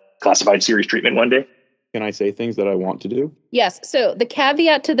get the classified series treatment one day? Can I say things that I want to do? Yes. So the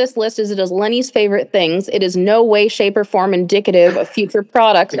caveat to this list is it is Lenny's favorite things. It is no way, shape, or form indicative of future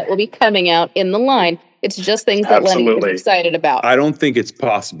products that will be coming out in the line. It's just things that Lenny is excited about. I don't think it's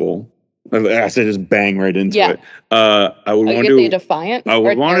possible. I said just bang right into it. I would want to do Defiant. I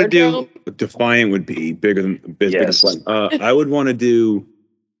would want to do Defiant would be bigger than I would want to do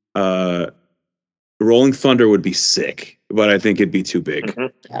Rolling Thunder would be sick, but I think it'd be too big.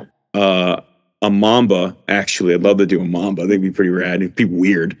 Mm-hmm. Yeah. A Mamba, actually, I'd love to do a Mamba. They'd be pretty rad. It'd be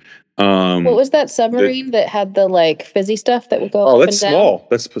weird. What was that submarine that had the like fizzy stuff that would go Oh, up that's and small. down?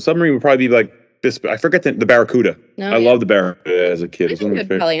 That's submarine would probably be like this. I forget the Barracuda. No, I love the Barracuda as a kid. I think it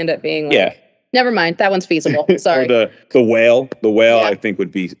would probably end up being like, yeah. Never mind, that one's feasible. Sorry. Or the whale. The whale I think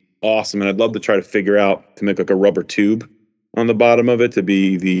would be awesome, and I'd love to try to figure out to make like a rubber tube on the bottom of it to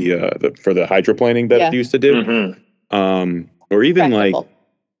be the for the hydroplaning that it used to do. Mm-hmm. Or even like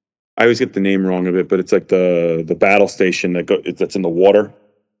I always get the name wrong of it, but it's like the battle station that's in the water.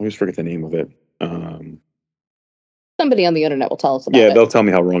 I always forget the name of it. Somebody on the internet will tell us about it. Yeah, they'll tell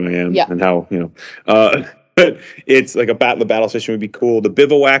me how wrong I am and how, but it's like the battle station would be cool. The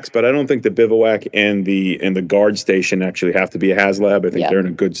bivouacs, but I don't think the bivouac and the guard station actually have to be a HasLab. I think they're in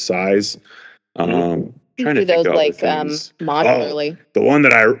a good size. Trying to do think those of like other things. modularly. The one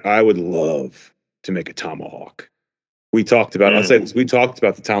that I would love to make a Tomahawk. We talked about, I'll say this, we talked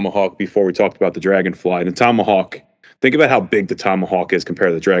about the Tomahawk before we talked about the Dragonfly. The Tomahawk, think about how big the Tomahawk is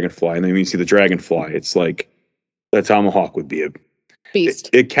compared to the Dragonfly. And then when you see the Dragonfly, it's like, the Tomahawk would be a beast.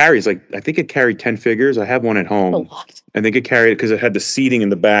 It carries, like, I think it carried 10 figures. I have one at home. A lot. I think it carried, because it had the seating in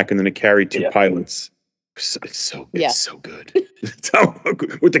the back, and then it carried 2 pilots. It's so good.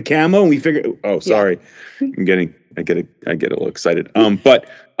 With the camo, we figured, sorry. I get a little excited. But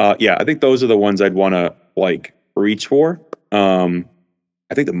I think those are the ones I'd want to, like, reach for. I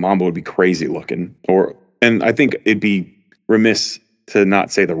think the Mamba would be crazy looking, and I think it'd be remiss to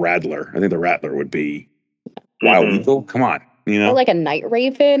not say the Rattler. I think the Rattler would be wild lethal. Come on, Or like a Night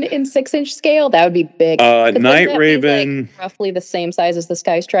Raven in 6-inch scale. That would be big. Night Raven, like roughly the same size as the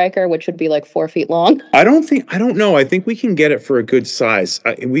Sky Striker, which would be like 4 feet long. I don't know. I think we can get it for a good size.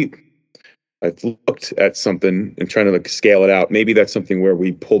 I've looked at something and trying to like scale it out. Maybe that's something where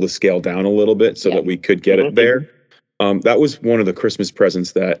we pull the scale down a little bit so that we could get it there. That was one of the Christmas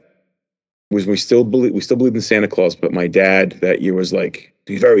presents that was we still believe in Santa Claus, but my dad that year was like,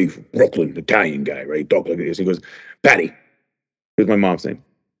 he's very Brooklyn Italian guy, right? Talk like this. He goes, Patty, here's my mom's name.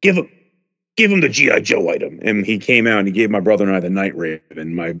 Give him the G.I. Joe item. And he came out and he gave my brother and I the Night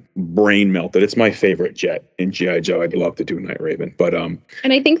Raven. My brain melted. It's my favorite jet in G.I. Joe. I'd love to do Night Raven. But and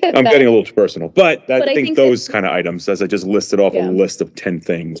I think that I'm getting a little too personal. But I think those kind of items, as I just listed off a list of 10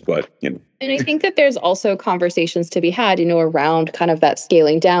 things, but And I think that there's also conversations to be had, around kind of that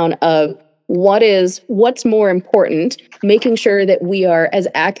scaling down of what's more important, making sure that we are as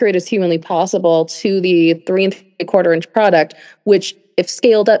accurate as humanly possible to the 3 3/4 inch product, which if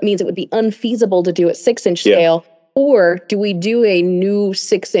scaled up means it would be unfeasible to do at 6-inch scale, or do we do a new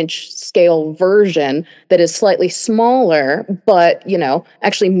 6-inch scale version that is slightly smaller, but,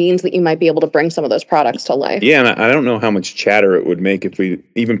 actually means that you might be able to bring some of those products to life? Yeah, and I don't know how much chatter it would make if we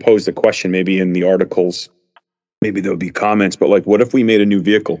even posed the question, maybe in the articles, maybe there would be comments, but like, what if we made a new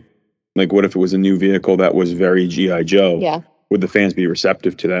vehicle? Like, what if it was a new vehicle that was very G.I. Joe? Yeah. Would the fans be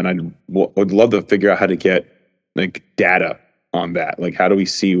receptive to that? And I'd love to figure out how to get, like, data on that. Like, how do we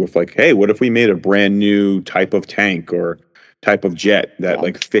see if, like, hey, what if we made a brand new type of tank or type of jet that,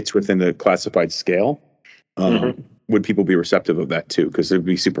 like, fits within the classified scale? Would people be receptive of that, too? Because it would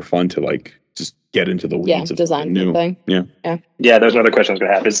be super fun to, like, just get into the weeds of design new thing. Yeah, there's another question I was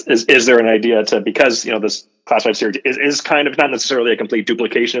going to have. Is there an idea to, because, this classified series is kind of not necessarily a complete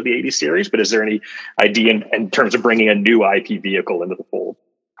duplication of the 80s series, but is there any idea in terms of bringing a new IP vehicle into the fold?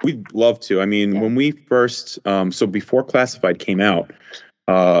 We'd love to. I mean, when we first, so before Classified came out,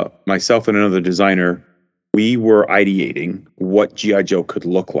 myself and another designer, we were ideating what G.I. Joe could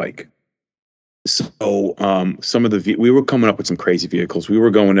look like. So some of we were coming up with some crazy vehicles. We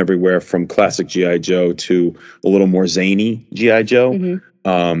were going everywhere from classic G.I. Joe to a little more zany G.I. Joe.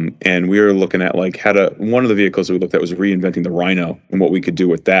 And we were looking at like one of the vehicles that we looked at was reinventing the Rhino and what we could do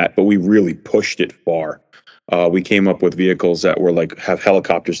with that, but we really pushed it far. We came up with vehicles that were like have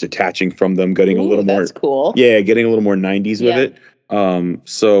helicopters detaching from them, getting a little more. That's cool. Yeah, getting a little more 90s with it.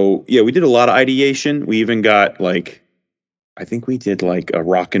 So yeah, we did a lot of ideation. We even got like, I think we did like a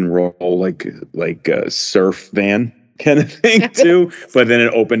rock and roll, like a surf van kind of thing too. But then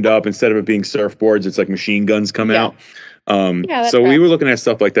it opened up, instead of it being surfboards, it's like machine guns come out. So we were looking at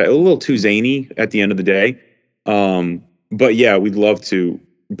stuff like that. A little too zany at the end of the day. But yeah, we'd love to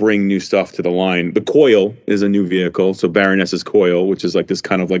bring new stuff to the line. The Coil is a new vehicle. So Baroness's Coil, which is like this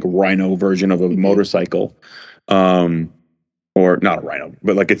kind of like Rhino version of a motorcycle. Or not a Rhino,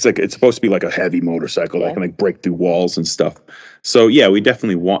 but like it's supposed to be like a heavy motorcycle that can like break through walls and stuff. So yeah, we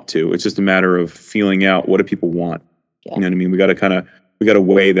definitely want to. It's just a matter of feeling out what do people want. You know what I mean? We got to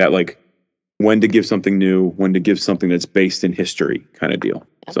weigh that, like, when to give something new, when to give something that's based in history kind of deal.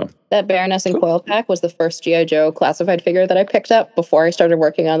 So that Baroness and Coil Pack was the first G.I. Joe classified figure that I picked up before I started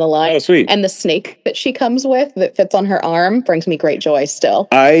working on the line. Oh, sweet. And the snake that she comes with that fits on her arm brings me great joy still.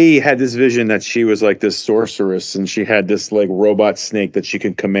 I had this vision that she was like this sorceress and she had this like robot snake that she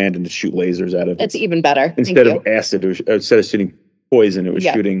could command and to shoot lasers out of. It's even better. Instead of acid, instead of shooting poison, it was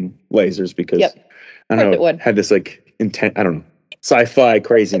shooting lasers because I don't know, it had this like intent, I don't know, sci-fi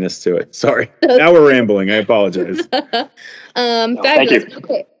craziness to it. Sorry. Now we're rambling. I apologize. Fabulous.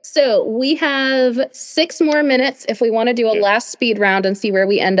 Okay, so we have 6 more minutes if we want to do a last speed round and see where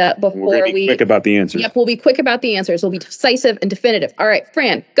we end up before we'll be quick about the answers. Yep, we'll be quick about the answers. We'll be decisive and definitive. All right,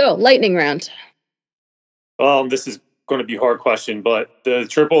 Fran, go. Lightning round. This is going to be a hard question, but the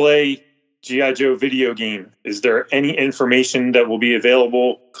AAA G.I. Joe video game, is there any information that will be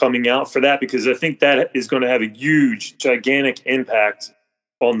available coming out for that? Because I think that is going to have a huge, gigantic impact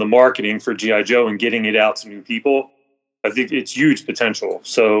on the marketing for G.I. Joe and getting it out to new people. I think it's huge potential.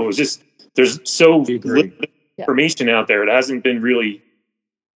 So it's just, there's so little information out there. It hasn't been really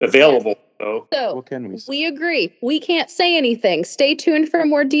available. So what can we say? We agree. We can't say anything. Stay tuned for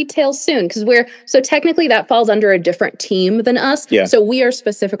more details soon because so technically that falls under a different team than us. Yeah. So we are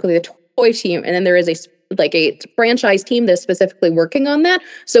specifically the toy team, and then there is a franchise team that's specifically working on that.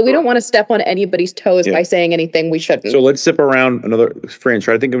 So we don't want to step on anybody's toes by saying anything we shouldn't. So let's zip around Fran,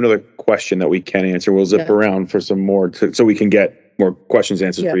 try to think of another question that we can answer. We'll zip around for some more so we can get more questions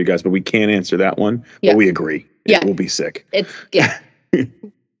answered for you guys, but we can't answer that one. But we agree. It will be sick.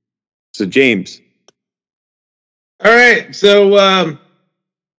 So James. All right. So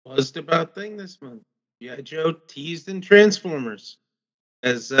buzzed about thing this month. G.I. Joe teased in Transformers,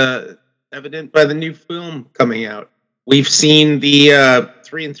 as evident by the new film coming out. We've seen the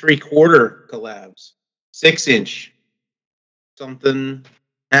 3 3/4 collabs, 6-inch. Something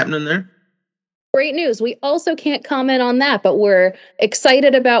happening there? Great news. We also can't comment on that, but we're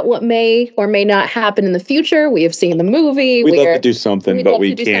excited about what may or may not happen in the future. We have seen the movie. We'd love to do something, but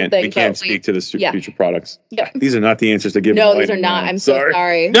we can't speak to the future products. Yeah. These are not the answers to give. No, these are not. I'm so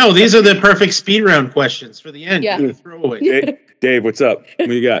sorry. No, these are the perfect speed round questions for the end. Yeah. Throw away. Dave, what's up? What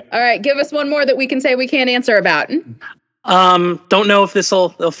do you got? All right, give us one more that we can say we can't answer about. Don't know if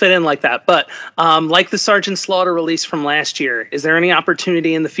they'll fit in like that, but like the Sergeant Slaughter release from last year, is there any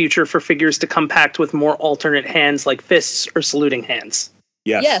opportunity in the future for figures to come packed with more alternate hands like fists or saluting hands?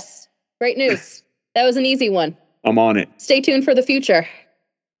 Yes. Yes. Great news. That was an easy one. I'm on it. Stay tuned for the future.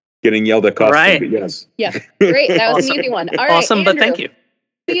 Getting yelled at costume, right. but yes. Yeah. Great. That was an easy one. All right. Awesome, Andrew, but thank you.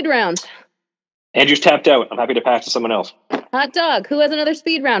 Speed round. Andrew's tapped out. I'm happy to pass to someone else. Hot dog. Who has another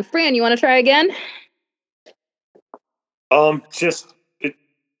speed round? Fran, you want to try again? I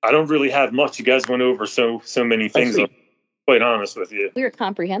don't really have much. You guys went over so many things. I'm quite honest with you. We were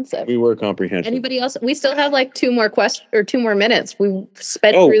comprehensive. Anybody else? We still have like 2 more questions or 2 more minutes. We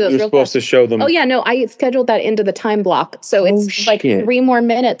sped through those. You're supposed to show them. Oh yeah, no, I scheduled that into the time block, so it's like 3 more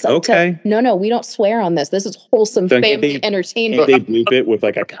minutes. Okay. No, we don't swear on this. This is wholesome family entertainment. They bleep it with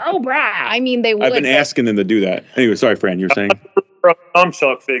like a. Oh, brah. I mean, they would. I've been asking them to do that. Anyway, sorry, Fran. You were saying.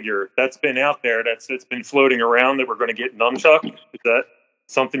 Nunchuck figure that's been out there. It's been floating around that we're going to get nunchuck. Is that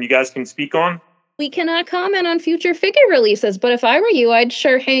something you guys can speak on? We cannot comment on future figure releases, but if I were you, I'd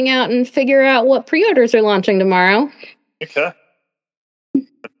sure hang out and figure out what pre-orders are launching tomorrow. Okay.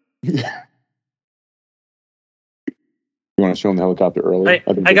 You want to show them the helicopter early?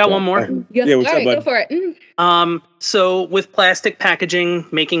 I got one more. Yeah, what's up, bud? Go for it. So with plastic packaging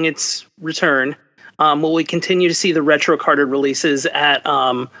making its return, will we continue to see the retro carded releases at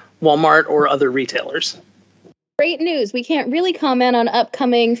Walmart or other retailers? Great news. We can't really comment on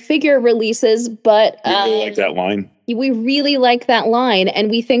upcoming figure releases, but you really like that line. We really like that line,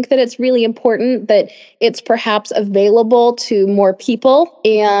 and we think that it's really important that it's perhaps available to more people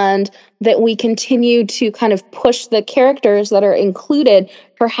and that we continue to kind of push the characters that are included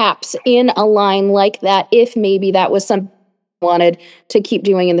perhaps in a line like that, if maybe that was something we wanted to keep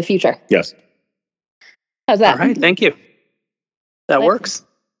doing in the future. Yes. How's that? All right, thank you. That works.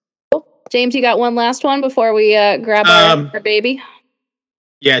 Cool. James, you got one last one before we grab our baby?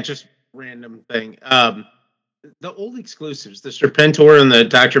 Yeah, just random thing. The old exclusives, the Serpentor and the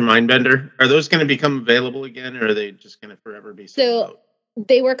Dr. Mindbender, are those going to become available again, or are they just going to forever be sold out?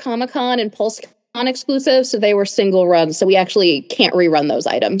 They were Comic-Con and PulseCon exclusive, so they were single runs, so we actually can't rerun those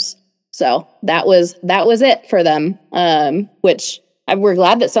items. So that was it for them, which we're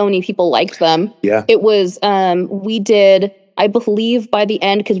glad that so many people liked them. Yeah. It was, we did, I believe by the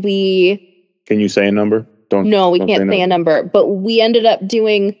end, because Can you say a number? No, we can't say a number, but we ended up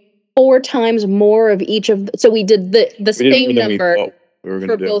doing 4 times more of each of. So we did the same number.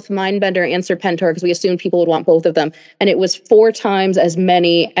 for both Mindbender and Serpentor, because we assumed people would want both of them. And it was 4 times as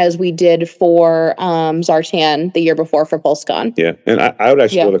many as we did for Zartan the year before for PulseCon. Yeah, and I would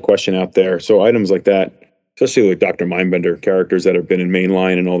actually throw the question out there. So items like that, especially like Dr. Mindbender, characters that have been in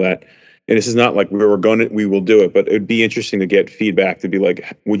mainline and all that, and this is not like we will do it, but it'd be interesting to get feedback to be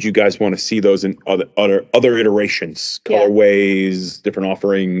like, would you guys want to see those in other iterations, colorways, different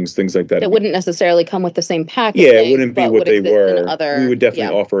offerings, things like that? It wouldn't necessarily come with the same packaging. Yeah, it wouldn't be what they were. We would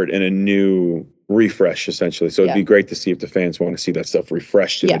definitely Yeah. offer it in a new refresh, essentially. So it'd be great to see if the fans want to see that stuff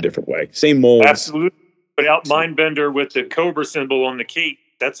refreshed in a different way. Same molds. Absolutely. Without Mindbender with the Cobra symbol on the cape,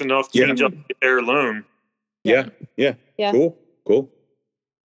 that's enough change up there alone. Yeah. Cool.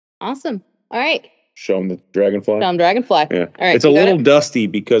 Awesome. All right. Show them the dragonfly. Yeah. All right. It's a little dusty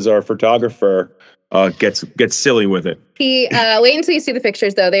because our photographer gets silly with it. Wait until you see the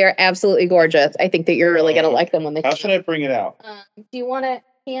pictures, though. They are absolutely gorgeous. I think that you're really going to like them when they. How should I bring it out? Do you want to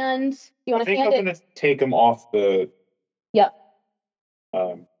hand? Do you want to hand I'm it? going to take them off the. Yep.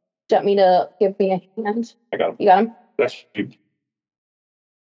 Um, Do you want me to give me a hand? I got them. You got them? That's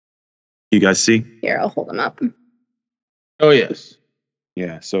you guys see? Here, I'll hold them up. Oh yes.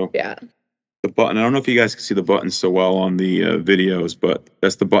 Yeah. So. Yeah. The button. I don't know if you guys can see the buttons so well on the videos, but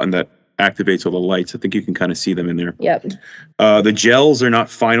that's the button that activates all the lights. I think you can kind of see them in there. Yep. The gels are not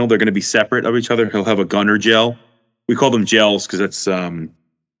final. They're going to be separate of each other. He'll have a gunner gel. We call them gels because it's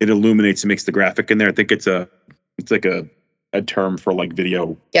it illuminates and makes the graphic in there. I think it's like a term for like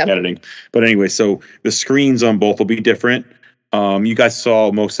video editing. But anyway, so the screens on both will be different. You guys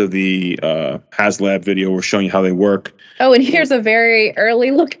saw most of the HasLab video. We're showing you how they work. Oh, and here's a very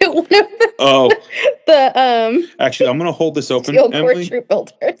early look at one of the. Oh. the Actually, I'm going to hold this open. Steel Core Emily. Troop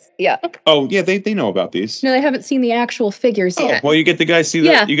Builders. Yeah. Oh, yeah, they know about these. No, they haven't seen the actual figures yet. Well, you get the guys see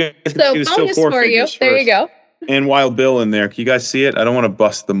Yeah. You guys can So see the Steel bonus Core for you. figures There you first. go. And Wild Bill in there. Can you guys see it? I don't want to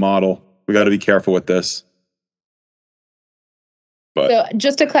bust the model. We got to be careful with this. But So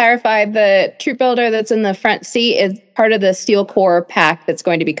just to clarify, the Troop Builder that's in the front seat is part of the Steel Core pack that's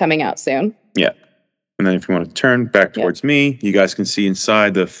going to be coming out soon. yeah. And then if you want to turn back towards me, you guys can see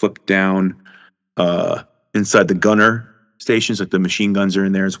inside the flip down, inside the gunner stations, like the machine guns are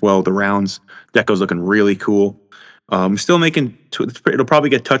in there as well. The rounds, deco's looking really cool. Still making, it'll probably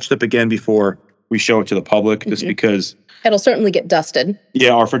get touched up again before we show it to the public, just because. It'll certainly get dusted.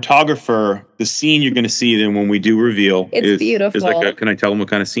 Yeah, our photographer, the scene you're going to see then when we do reveal It's beautiful. is like can I tell them what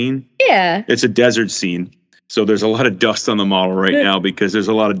kind of scene? Yeah. It's a desert scene. So there's a lot of dust on the model right now because there's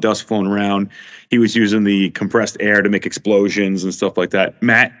a lot of dust flowing around. He was using the compressed air to make explosions and stuff like that.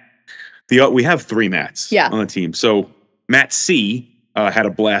 Matt, we have 3 Matts on the team. So Matt C had a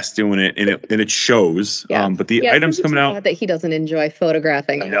blast doing it, and it shows. Yeah. But the items coming out. That he doesn't enjoy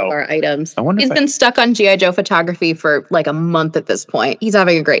photographing our items. I wonder He's if been stuck on G.I. Joe photography for like a month at this point. He's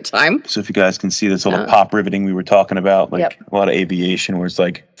having a great time. So if you guys can see this all the pop riveting we were talking about, like a lot of aviation where it's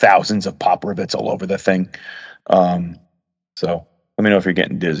like thousands of pop rivets all over the thing. So let me know if you're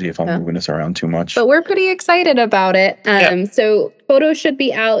getting dizzy if I'm moving this around too much. But we're pretty excited about it. So photos should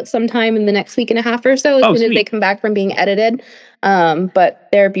be out sometime in the next week and a half or so, as soon as they come back from being edited. But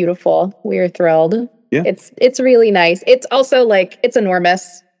they're beautiful. We're thrilled. Yeah. It's really nice. It's also like, it's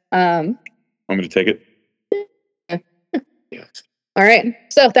enormous. Want me to take it? All right.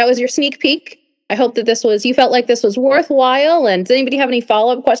 So that was your sneak peek. I hope that you felt like this was worthwhile. And does anybody have any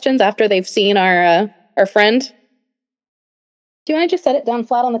follow-up questions after they've seen our friend? Do you want to just set it down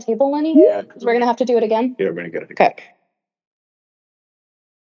flat on the table, Lenny? Yeah. Because we're going to have to do it again? Yeah, we're going to get it. Okay.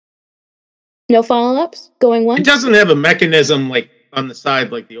 No follow-ups? Going once? It doesn't have a mechanism like on the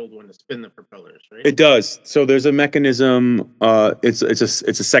side like the old one to spin the propellers, right? It does. So there's a mechanism. It's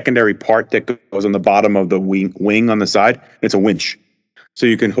a secondary part that goes on the bottom of the wing on the side. It's a winch. So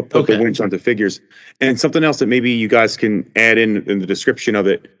you can put the winch onto figures. And something else that maybe you guys can add in the description of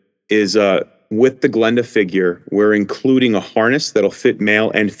it is with the Glenda figure, we're including a harness that'll fit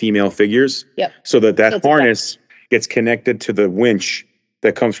male and female figures. Yep. So that harness gets connected to the winch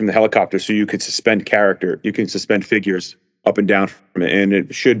that comes from the helicopter. So you could suspend figures up and down from it. And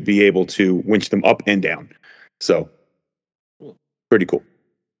it should be able to winch them up and down. So pretty cool.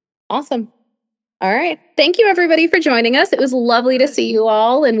 Awesome. All right. Thank you, everybody, for joining us. It was lovely to see you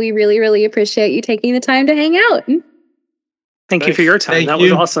all, and we really, really appreciate you taking the time to hang out. Thank you for your time. That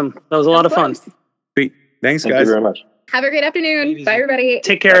was awesome. That was a lot of fun. Sweet. Thanks, Thank guys. you very much. Have a great afternoon. Bye, everybody.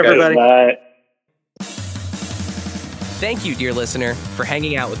 Take care, everybody. Bye. Thank you, dear listener, for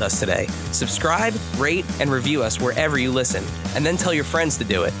hanging out with us today. Subscribe, rate, and review us wherever you listen, and then tell your friends to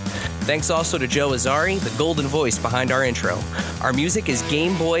do it. Thanks also to Joe Azari, the golden voice behind our intro. Our music is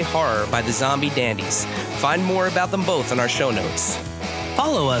Game Boy Horror by the Zombie Dandies. Find more about them both in our show notes.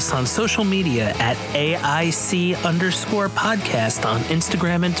 Follow us on social media at AIC_podcast on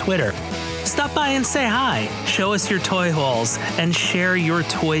Instagram and Twitter. Stop by and say hi, show us your toy hauls, and share your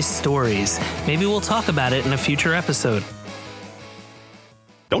toy stories. Maybe we'll talk about it in a future episode.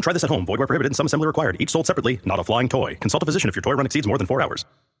 Don't try this at home. Void where prohibited and some assembly required. Each sold separately, not a flying toy. Consult a physician if your toy run exceeds more than 4 hours.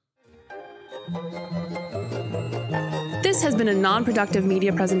 This has been a non-productive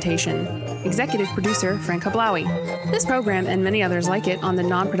media presentation. Executive producer Frank Hablawi. This program and many others like it on the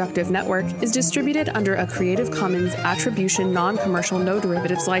Non-Productive Network is distributed under a Creative Commons Attribution Non-Commercial No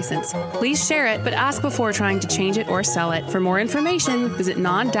Derivatives license. Please share it, but ask before trying to change it or sell it. For more information, visit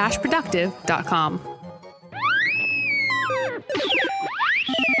non-productive.com.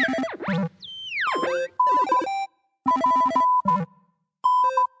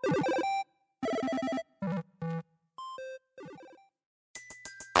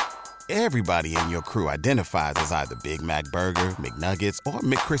 Everybody in your crew identifies as either Big Mac Burger, McNuggets, or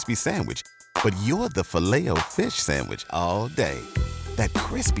McCrispy Sandwich. But you're the Filet-O-Fish Sandwich all day. That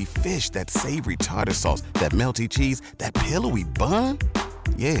crispy fish, that savory tartar sauce, that melty cheese, that pillowy bun.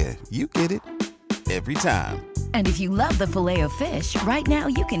 Yeah, you get it. Every time. And if you love the Filet-O-Fish, right now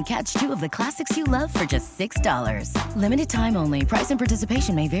you can catch 2 of the classics you love for just $6. Limited time only. Price and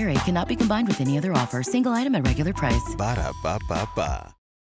participation may vary. Cannot be combined with any other offer. Single item at regular price. Ba-da-ba-ba-ba.